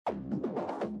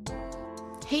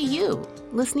Hey, you,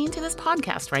 listening to this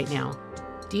podcast right now.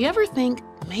 Do you ever think,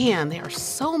 man, there are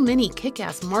so many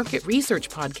kick-ass market research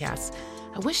podcasts.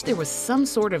 I wish there was some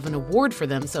sort of an award for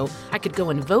them so I could go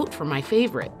and vote for my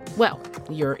favorite. Well,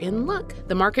 you're in luck.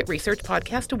 The Market Research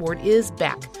Podcast Award is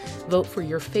back. Vote for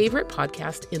your favorite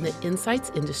podcast in the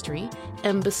insights industry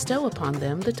and bestow upon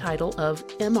them the title of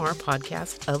MR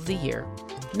Podcast of the Year.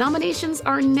 Nominations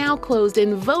are now closed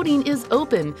and voting is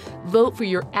open. Vote for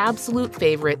your absolute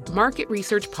favorite market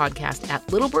research podcast at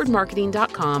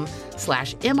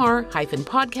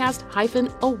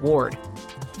littlebirdmarketing.com/MR-podcast-award.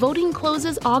 Voting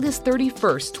closes August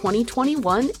 31st,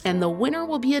 2021, and the winner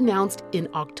will be announced in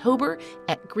October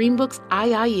at Greenbooks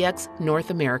IIEX North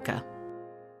America.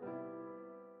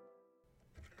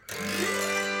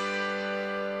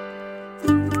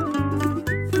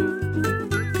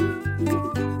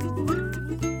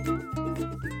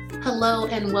 Hello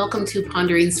and welcome to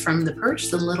Ponderings from the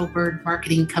Perch, the Little Bird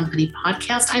Marketing Company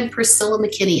podcast. I'm Priscilla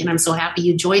McKinney and I'm so happy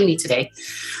you joined me today.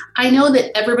 I know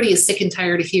that everybody is sick and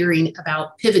tired of hearing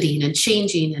about pivoting and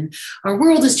changing, and our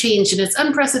world has changed and it's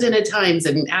unprecedented times.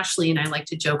 And Ashley and I like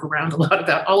to joke around a lot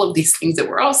about all of these things that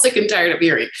we're all sick and tired of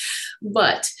hearing.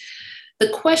 But the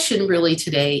question really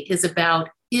today is about,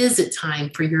 is it time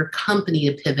for your company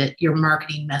to pivot your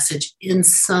marketing message in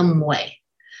some way?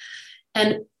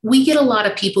 And we get a lot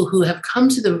of people who have come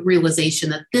to the realization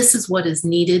that this is what is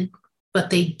needed, but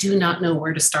they do not know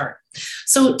where to start.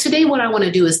 So today what I want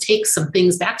to do is take some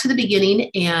things back to the beginning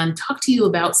and talk to you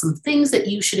about some things that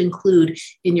you should include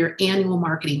in your annual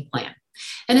marketing plan.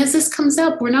 And as this comes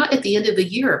up, we're not at the end of the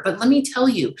year, but let me tell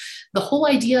you, the whole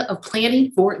idea of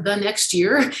planning for the next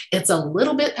year, it's a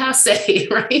little bit passé,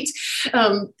 right?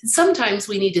 Sometimes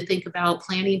we need to think about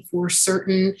planning for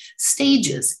certain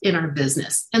stages in our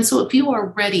business. And so if you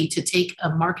are ready to take a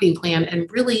marketing plan and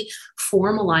really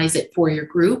formalize it for your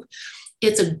group,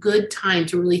 it's a good time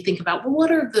to really think about, well,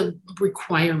 what are the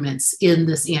requirements in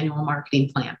this annual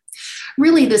marketing plan?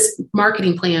 Really, this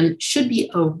marketing plan should be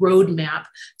a roadmap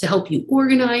to help you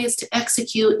organize, to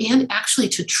execute, and actually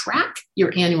to track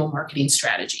your annual marketing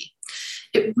strategy.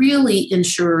 It really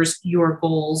ensures your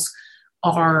goals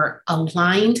are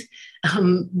aligned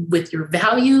with your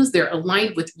values, they're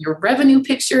aligned with your revenue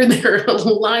picture, they're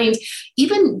aligned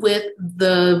even with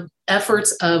the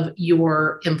efforts of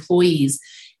your employees,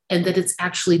 and that it's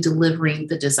actually delivering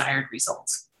the desired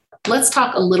results. Let's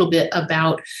talk a little bit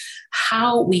about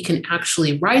how we can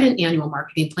actually write an annual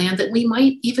marketing plan that we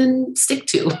might even stick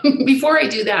to. Before I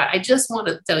do that, I just want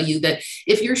to tell you that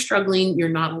if you're struggling, you're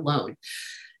not alone.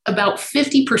 About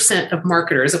 50% of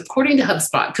marketers, according to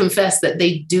HubSpot, confess that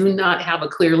they do not have a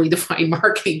clearly defined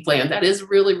marketing plan. That is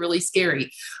really, really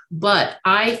scary. But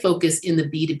I focus in the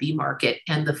B2B market,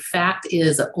 and the fact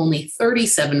is that only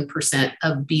 37%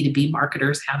 of B2B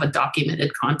marketers have a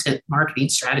documented content marketing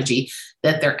strategy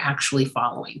that they're actually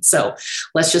following. So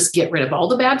let's just get rid of all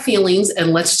the bad feelings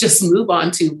and let's just move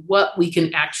on to what we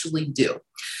can actually do.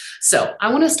 So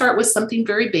I want to start with something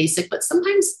very basic, but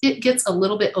sometimes it gets a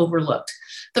little bit overlooked.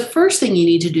 The first thing you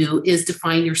need to do is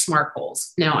define your SMART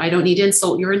goals. Now, I don't need to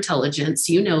insult your intelligence.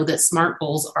 You know that SMART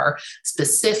goals are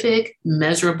specific,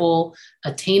 measurable,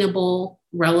 attainable,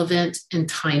 relevant, and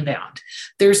time-bound.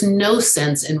 There's no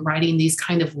sense in writing these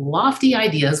kind of lofty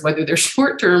ideas, whether they're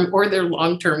short-term or they're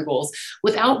long-term goals,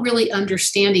 without really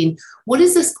understanding what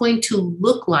is this going to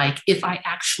look like if I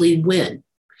actually win.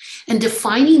 And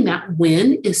defining that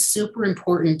win is super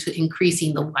important to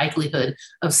increasing the likelihood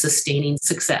of sustaining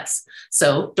success.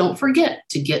 So don't forget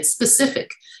to get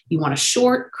specific. You want a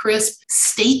short, crisp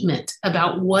statement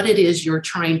about what it is you're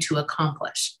trying to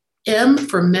accomplish. M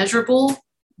for measurable,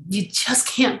 you just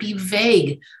can't be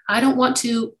vague. I don't want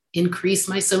to increase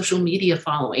my social media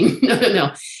following.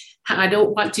 No. I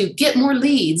don't want to get more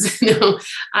leads. No,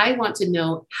 I want to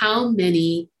know how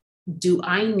many do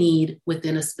I need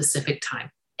within a specific time.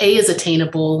 A is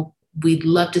attainable. We'd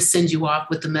love to send you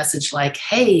off with the message like,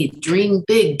 hey, dream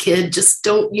big, kid. Just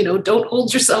don't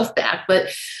hold yourself back. But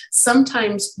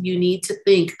sometimes you need to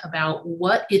think about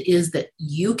what it is that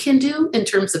you can do in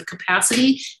terms of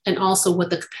capacity and also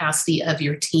what the capacity of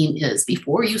your team is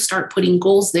before you start putting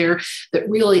goals there that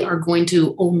really are going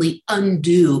to only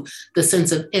undo the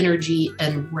sense of energy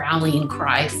and rallying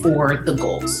cry for the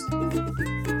goals.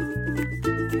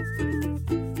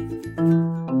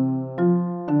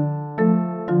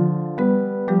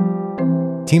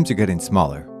 Teams are getting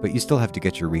smaller, but you still have to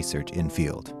get your research in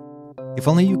field. If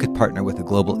only you could partner with a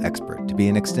global expert to be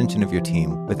an extension of your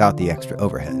team without the extra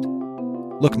overhead.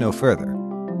 Look no further.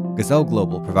 Gazelle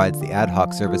Global provides the ad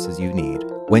hoc services you need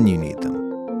when you need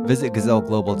them. Visit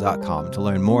gazelleglobal.com to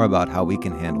learn more about how we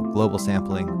can handle global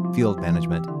sampling, field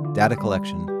management, data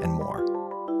collection, and more.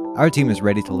 Our team is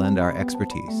ready to lend our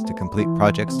expertise to complete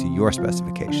projects to your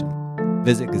specification.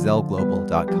 Visit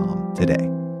gazelleglobal.com today.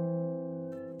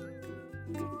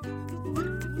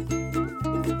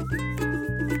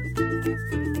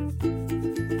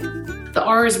 The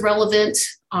R is relevant.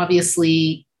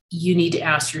 Obviously, you need to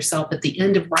ask yourself at the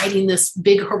end of writing this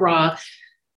big hurrah,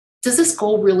 does this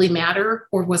goal really matter,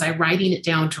 or was I writing it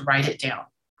down to write it down,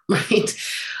 right?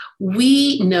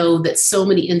 We know that so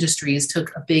many industries took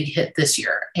a big hit this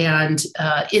year, and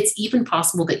it's even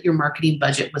possible that your marketing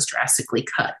budget was drastically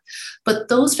cut. But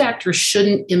those factors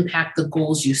shouldn't impact the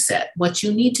goals you set. What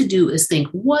you need to do is think,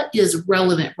 what is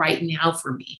relevant right now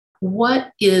for me?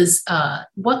 What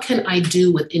can I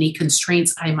do with any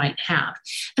constraints I might have?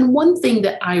 And one thing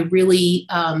that I really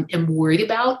am worried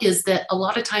about is that a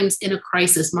lot of times in a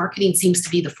crisis, marketing seems to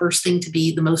be the first thing to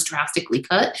be the most drastically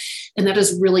cut. And that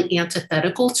is really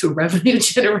antithetical to revenue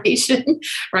generation,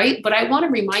 right? But I want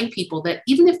to remind people that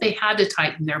even if they had to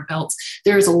tighten their belts,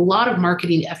 there's a lot of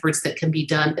marketing efforts that can be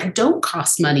done that don't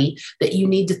cost money that you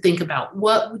need to think about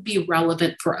what would be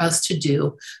relevant for us to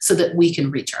do so that we can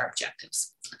reach our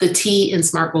objectives. The T in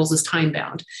SMART goals is time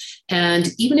bound. And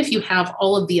even if you have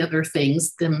all of the other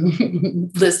things them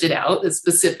listed out as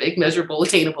specific, measurable,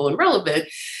 attainable, and relevant,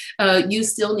 you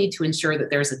still need to ensure that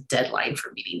there's a deadline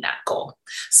for meeting that goal.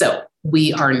 So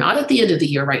we are not at the end of the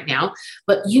year right now,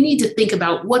 but you need to think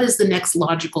about what is the next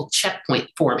logical checkpoint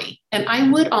for me. And I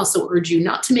would also urge you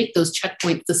not to make those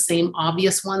checkpoints the same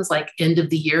obvious ones like end of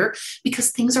the year,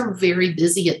 because things are very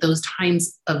busy at those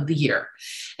times of the year.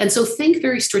 And so think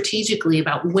very strategically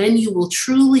about when you will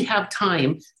truly have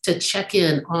time to check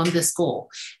in on this goal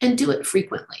and do it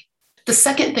frequently. The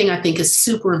second thing I think is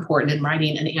super important in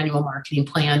writing an annual marketing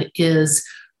plan is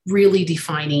really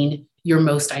defining your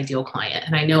most ideal client.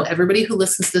 And I know everybody who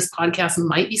listens to this podcast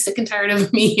might be sick and tired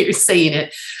of me here saying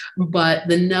it, but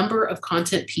the number of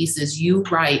content pieces you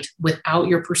write without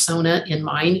your persona in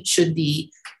mind should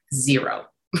be 0.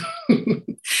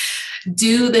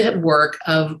 Do the work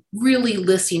of really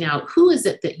listing out who is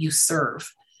it that you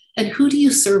serve and who do you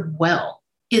serve well.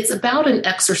 It's about an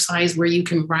exercise where you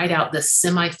can write out this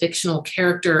semi-fictional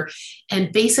character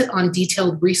and base it on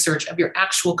detailed research of your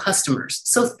actual customers.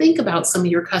 So think about some of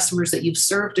your customers that you've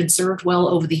served and served well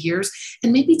over the years,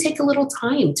 and maybe take a little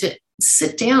time to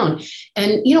sit down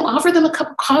and offer them a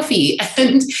cup of coffee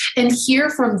and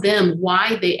hear from them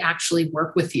why they actually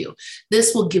work with you.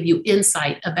 This will give you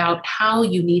insight about how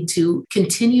you need to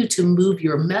continue to move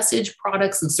your message,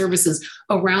 products, and services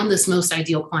around this most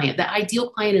ideal client. The ideal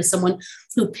client is someone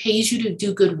who pays you to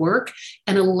do good work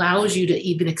and allows you to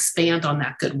even expand on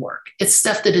that good work. It's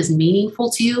stuff that is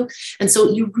meaningful to you. And so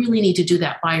you really need to do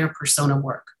that buyer persona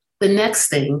work. The next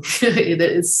thing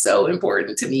that is so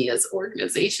important to me is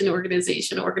organization.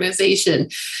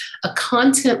 A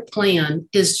content plan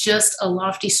is just a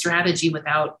lofty strategy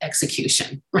without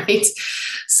execution, right?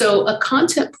 So a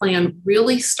content plan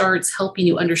really starts helping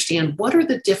you understand what are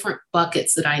the different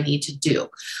buckets that I need to do?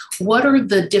 What are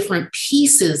the different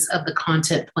pieces of the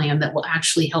content plan that will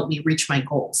actually help me reach my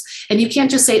goals? And you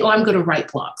can't just say, I'm going to write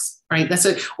blogs. Right?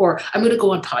 Or I'm going to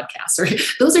go on podcasts. Or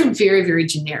those are very, very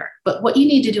generic. But what you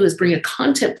need to do is bring a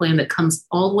content plan that comes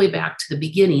all the way back to the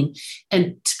beginning.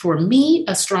 And for me,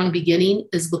 a strong beginning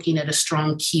is looking at a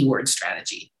strong keyword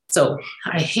strategy. So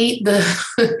I hate the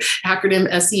acronym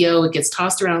SEO. It gets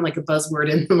tossed around like a buzzword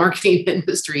in the marketing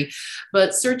industry,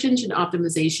 but search engine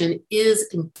optimization is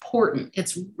important.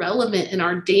 It's relevant in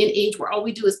our day and age where all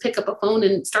we do is pick up a phone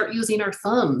and start using our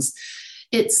thumbs.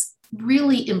 It's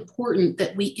really important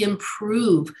that we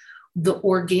improve the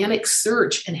organic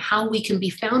search and how we can be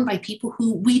found by people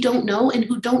who we don't know and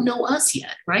who don't know us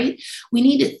yet, right? We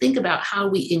need to think about how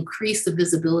we increase the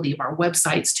visibility of our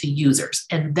websites to users.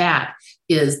 And that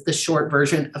is the short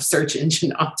version of search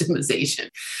engine optimization.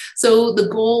 So the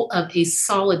goal of a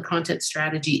solid content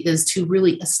strategy is to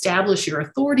really establish your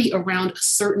authority around a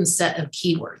certain set of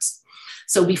keywords.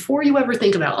 So before you ever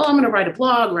think about, I'm going to write a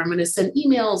blog or I'm going to send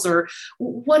emails or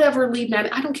whatever lead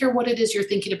magnet, I don't care what it is you're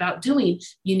thinking about doing,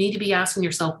 you need to be asking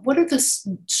yourself, what are the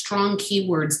strong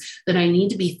keywords that I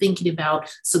need to be thinking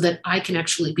about so that I can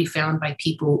actually be found by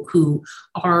people who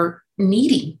are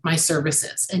needing my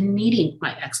services and needing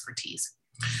my expertise?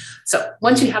 So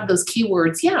once you have those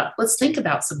keywords, let's think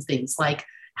about some things like,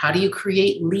 how do you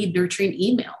create lead nurturing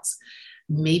emails?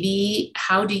 Maybe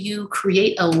how do you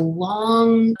create a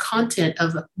long content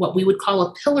of what we would call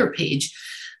a pillar page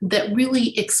that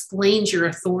really explains your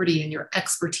authority and your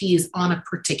expertise on a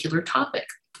particular topic?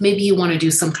 Maybe you want to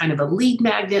do some kind of a lead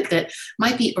magnet that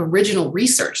might be original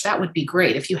research. That would be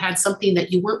great. If you had something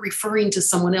that you weren't referring to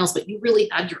someone else, but you really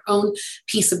had your own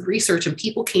piece of research and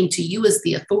people came to you as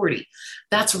the authority,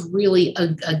 that's really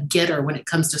a getter when it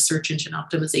comes to search engine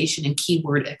optimization and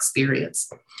keyword experience.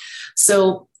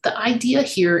 So the idea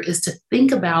here is to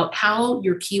think about how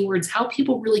your keywords, how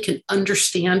people really can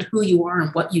understand who you are and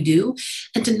what you do,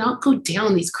 and to not go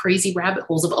down these crazy rabbit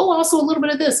holes of, oh, also a little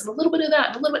bit of this and a little bit of that,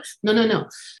 and a little bit. No.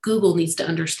 Google needs to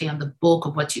understand the bulk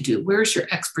of what you do. Where's your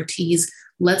expertise?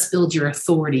 Let's build your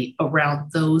authority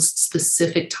around those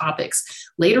specific topics.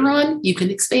 Later on, you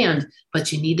can expand,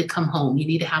 but you need to come home. You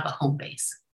need to have a home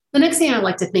base. The next thing I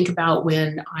like to think about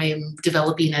when I am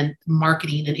developing an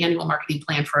annual marketing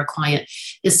plan for a client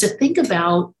is to think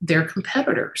about their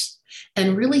competitors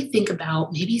and really think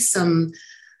about maybe some,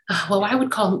 I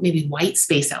would call it maybe white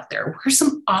space out there. Where's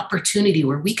some opportunity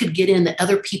where we could get in that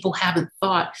other people haven't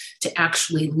thought to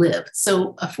actually live?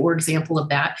 So, for example of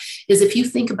that is if you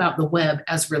think about the web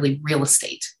as really real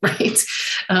estate, right?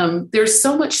 There's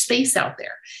so much space out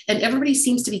there and everybody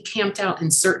seems to be camped out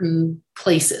in certain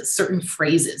places, certain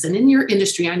phrases. And in your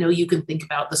industry, I know you can think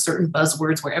about the certain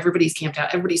buzzwords where everybody's camped out,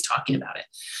 everybody's talking about it.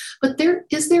 But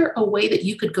is there a way that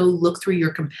you could go look through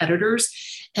your competitors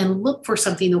and look for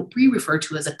something that we refer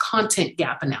to as a content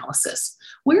gap analysis?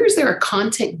 Where is there a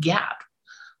content gap?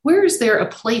 Where is there a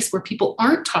place where people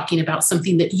aren't talking about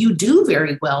something that you do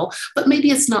very well, but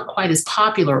maybe it's not quite as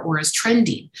popular or as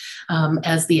trending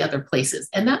as the other places?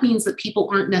 And that means that people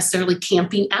aren't necessarily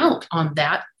camping out on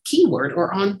that keyword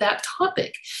or on that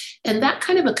topic. And that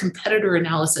kind of a competitor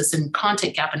analysis and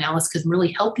content gap analysis can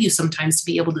really help you sometimes to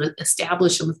be able to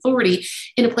establish an authority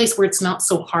in a place where it's not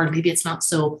so hard. Maybe it's not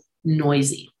so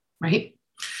noisy, right?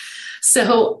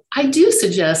 So I do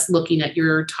suggest looking at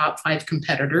your top 5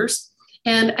 competitors.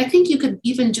 And I think you could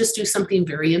even just do something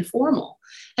very informal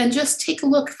and just take a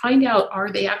look, find out,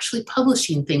 are they actually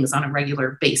publishing things on a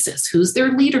regular basis? Who's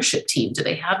their leadership team? Do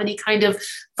they have any kind of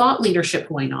thought leadership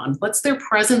going on? What's their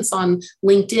presence on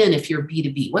LinkedIn if you're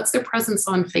B2B? What's their presence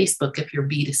on Facebook if you're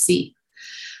B2C?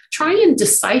 Try and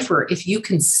decipher if you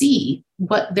can see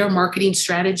what their marketing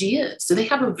strategy is. Do they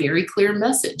have a very clear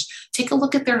message? Take a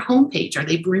look at their homepage. Are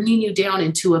they bringing you down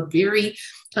into a very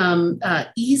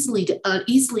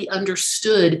easily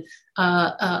understood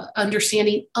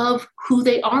understanding of who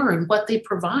they are and what they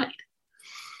provide?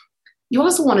 You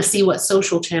also want to see what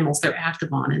social channels they're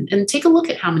active on and take a look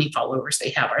at how many followers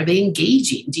they have. Are they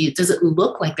engaging? Does it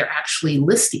look like they're actually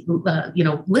listening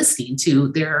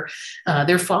to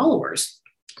their followers?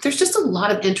 There's just a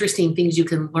lot of interesting things you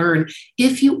can learn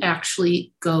if you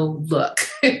actually go look.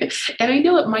 And I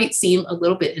know it might seem a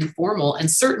little bit informal, and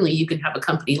certainly you can have a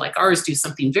company like ours do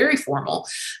something very formal.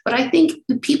 But I think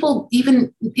people,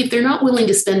 even if they're not willing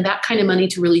to spend that kind of money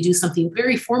to really do something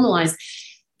very formalized,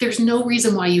 there's no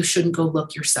reason why you shouldn't go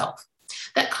look yourself.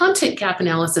 That content gap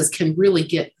analysis can really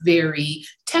get very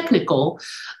technical.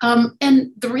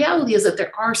 And the reality is that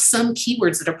there are some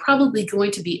keywords that are probably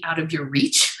going to be out of your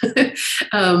reach.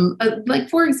 Like,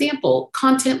 for example,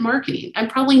 content marketing. I'm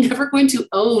probably never going to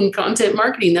own content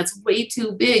marketing. That's way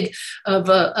too big of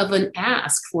an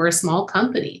ask for a small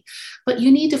company. But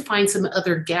you need to find some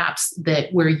other gaps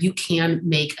where you can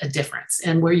make a difference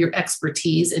and where your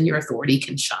expertise and your authority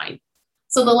can shine.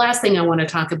 So the last thing I want to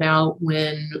talk about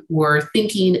when we're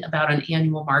thinking about an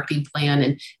annual marketing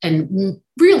plan and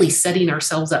really setting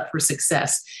ourselves up for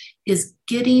success is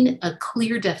getting a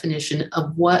clear definition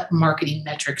of what marketing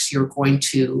metrics you're going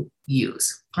to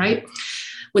use, right?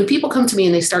 When people come to me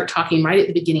and they start talking right at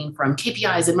the beginning from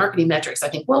KPIs and marketing metrics, I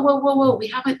think, whoa, we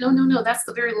haven't, no, that's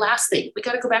the very last thing. We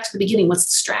got to go back to the beginning. What's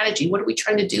the strategy? What are we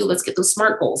trying to do? Let's get those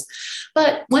SMART goals.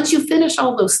 But once you finish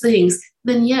all those things,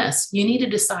 then yes, you need to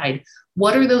decide,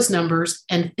 what are those numbers?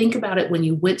 And think about it when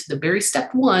you went to the very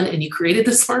step 1 and you created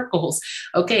the SMART goals.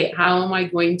 Okay, how am I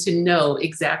going to know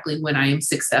exactly when I am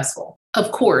successful?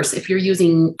 Of course, if you're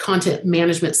using content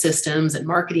management systems and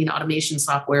marketing automation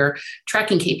software,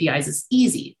 tracking KPIs is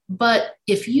easy. But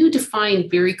if you define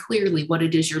very clearly what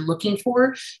it is you're looking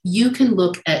for, you can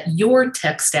look at your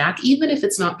tech stack, even if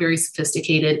it's not very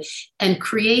sophisticated, and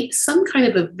create some kind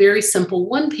of a very simple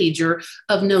one-pager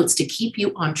of notes to keep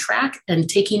you on track and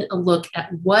taking a look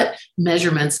at what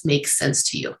measurements make sense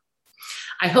to you.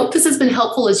 I hope this has been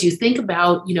helpful as you think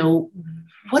about,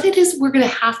 what it is we're going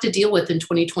to have to deal with in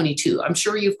 2022. I'm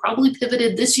sure you've probably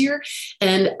pivoted this year.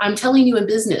 And I'm telling you, in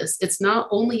business, it's not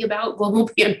only about global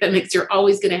pandemics. You're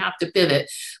always going to have to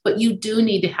pivot, but you do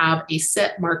need to have a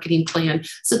set marketing plan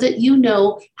so that you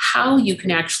know how you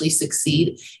can actually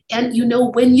succeed and you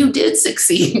know when you did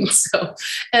succeed. So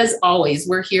as always,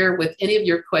 we're here with any of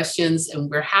your questions and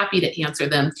we're happy to answer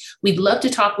them. We'd love to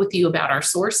talk with you about our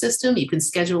source system. You can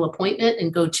schedule an appointment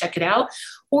and go check it out.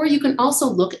 Or you can also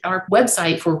look at our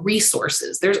website for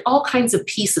resources. There's all kinds of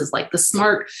pieces like the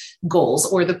SMART goals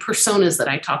or the personas that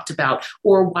I talked about,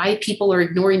 or why people are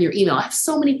ignoring your email. I have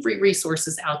so many free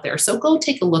resources out there. So go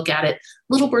take a look at it,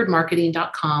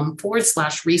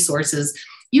 littlebirdmarketing.com/resources.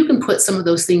 You can put some of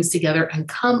those things together and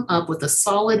come up with a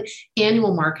solid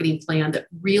annual marketing plan that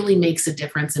really makes a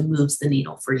difference and moves the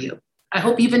needle for you. I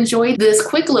hope you've enjoyed this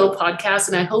quick little podcast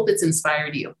and I hope it's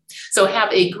inspired you. So have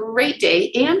a great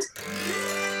day and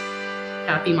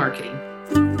happy marketing.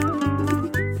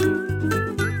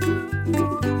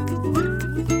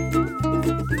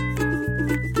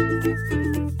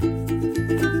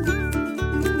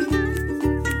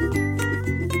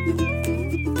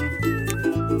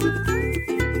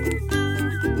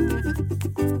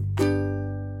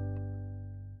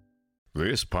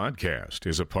 This podcast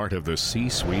is a part of the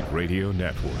C-Suite Radio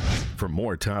Network. For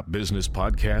more top business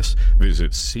podcasts,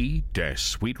 visit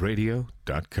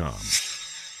c-suiteradio.com.